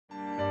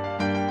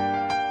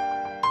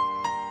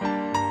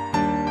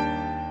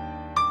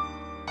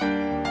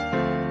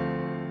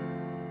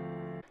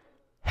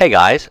Hey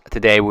guys,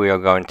 today we are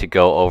going to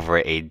go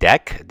over a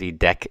deck. The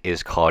deck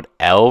is called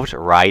Elves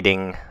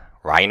riding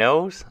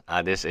Rhinos.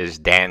 This is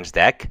Dan's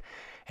deck.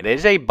 It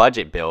is a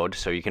budget build,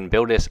 so you can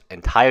build this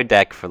entire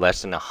deck for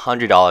less than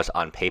 $100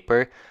 on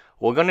paper.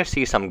 We're going to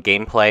see some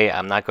gameplay.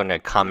 I'm not going to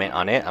comment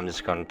on it. I'm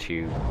just going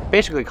to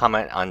basically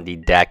comment on the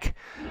deck.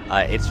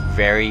 It's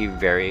very,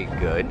 very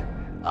good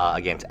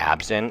against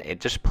Absent.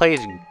 It just plays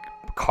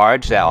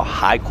cards that are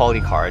high quality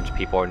cards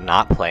people are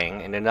not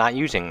playing and they're not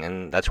using,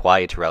 and that's why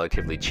it's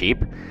relatively cheap.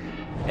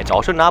 It's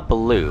also not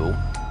blue,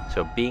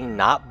 so being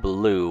not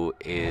blue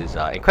is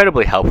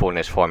incredibly helpful in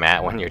this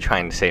format when you're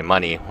trying to save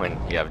money, when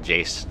you have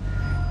Jace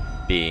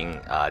being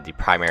the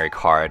primary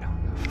card.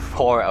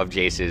 4 of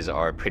Jaces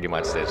are pretty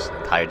much this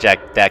entire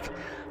deck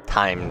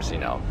times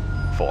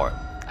 4,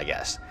 I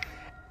guess.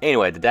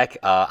 Anyway, the deck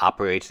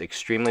operates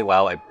extremely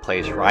well. It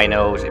plays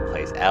Rhinos, it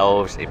plays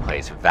Elves, it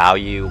plays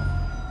Value.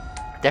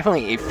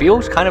 Definitely, it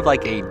feels kind of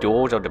like a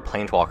Duels of the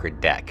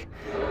Planeswalker deck,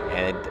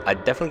 and I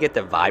definitely get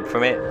the vibe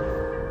from it.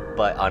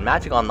 But on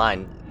Magic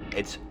Online,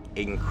 it's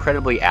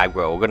incredibly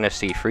aggro. We're going to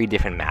see 3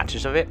 different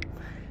matches of it,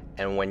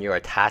 and when you're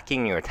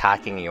attacking,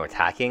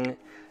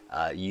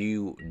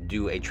 you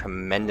do a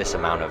tremendous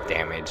amount of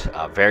damage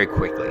very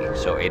quickly.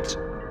 So it's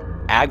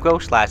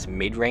aggro /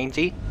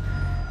 mid-rangey,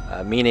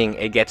 meaning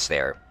it gets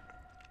there.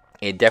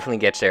 It definitely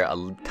gets there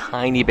a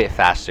tiny bit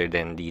faster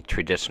than the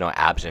traditional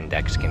Absent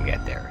decks can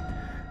get there,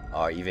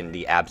 or even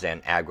the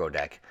Absent aggro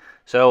deck.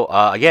 So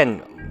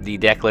again, the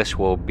deck list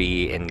will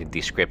be in the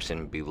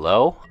description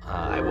below.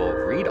 I will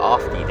read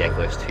off the deck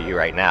list to you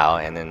right now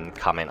and then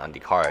comment on the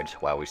cards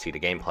while we see the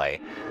gameplay.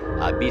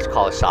 Beast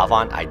Call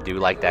Savant, I do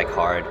like that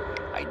card.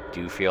 I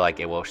do feel like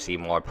it will see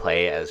more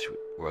play as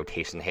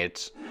rotation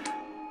hits.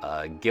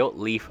 Gilt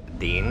Leaf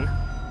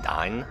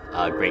Dine,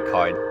 great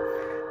card.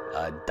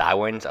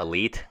 Daiwen's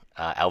Elite,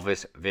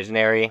 Elvis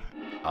Visionary,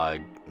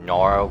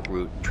 Nora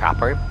Root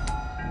Trapper,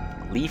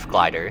 Leaf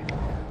Glider.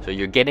 So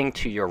you're getting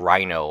to your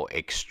Rhino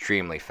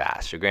extremely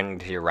fast. You're getting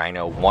to your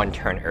Rhino 1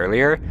 turn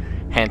earlier,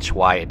 hence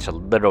why it's a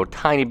little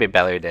tiny bit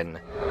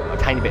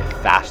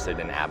faster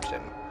than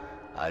Absent.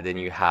 Then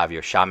you have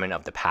your Shaman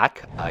of the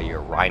Pack,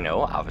 your Rhino,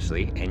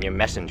 obviously, and your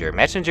Messenger.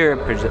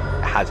 Messenger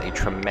has a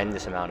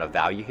tremendous amount of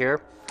value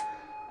here,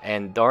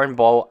 and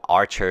Thornbolt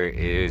Archer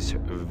is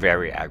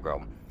very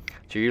aggro.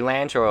 So your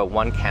lands are a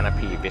 1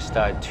 Canopy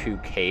Vista, 2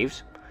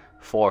 Caves,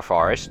 4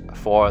 Forest,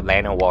 4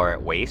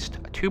 Llanowar Waste,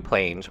 2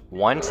 Plains,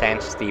 1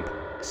 Sand Steep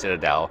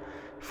Citadel,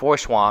 4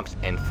 Swamps,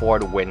 and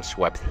 4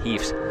 Windswept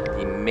Heaths.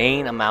 The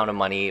main amount of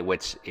money,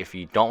 which if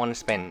you don't want to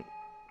spend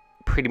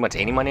pretty much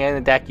any money on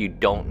the deck, you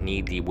don't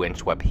need the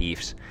Windswept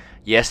Heaths.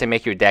 Yes, they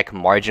make your deck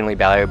marginally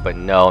better, but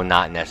no,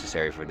 not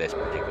necessary for this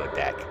particular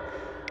deck.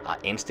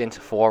 Instance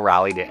 4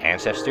 Rally the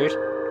Ancestors.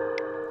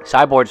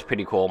 Sideboard's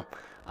pretty cool.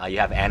 You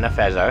have Anna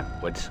Feza,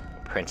 which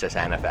Princess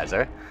Anna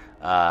Feza.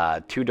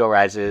 2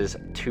 Dorezes,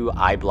 2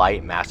 Eye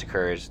Blight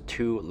Massacres,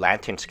 2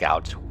 Lantern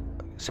Scouts,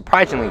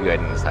 surprisingly good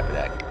in this type of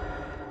deck.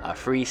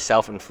 3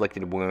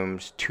 Self-Inflicted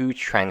Wounds, 2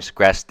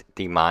 Transgressed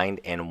the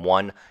Mind, and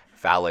 1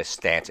 Phallus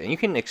Stance. And you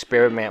can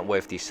experiment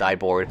with the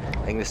sideboard.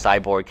 I think the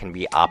sideboard can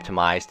be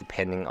optimized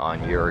depending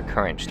on your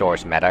current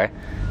store's meta.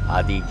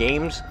 The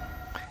games,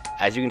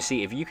 as you can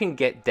see, if you can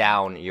get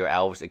down your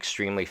Elves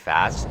extremely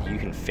fast, you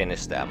can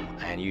finish them.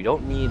 And you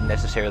don't need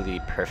necessarily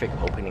the perfect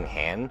opening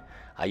hand.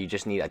 You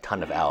just need a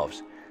ton of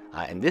Elves.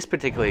 In this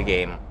particular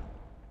game,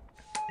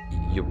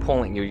 you're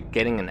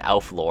getting an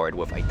Elf Lord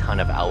with a ton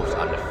of Elves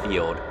on the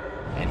field,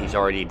 and he's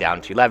already down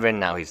to 11.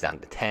 Now he's down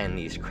to 10.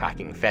 He's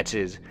cracking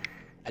fetches.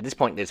 At this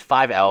point, there's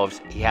 5 Elves.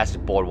 He has to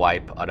board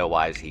wipe,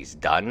 otherwise he's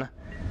done.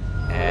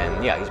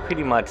 And yeah, he's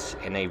pretty much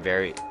in a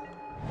very...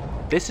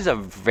 This is a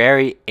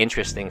very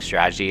interesting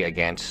strategy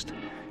against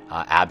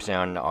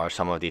Absent or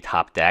some of the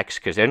top decks,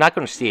 because they're not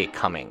going to see it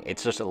coming.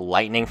 It's just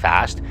lightning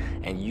fast,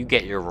 and you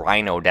get your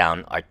Rhino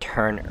down a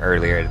turn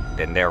earlier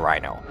than their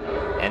Rhino.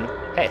 And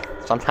hey,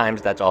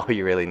 sometimes that's all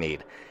you really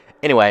need.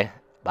 Anyway,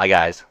 bye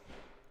guys.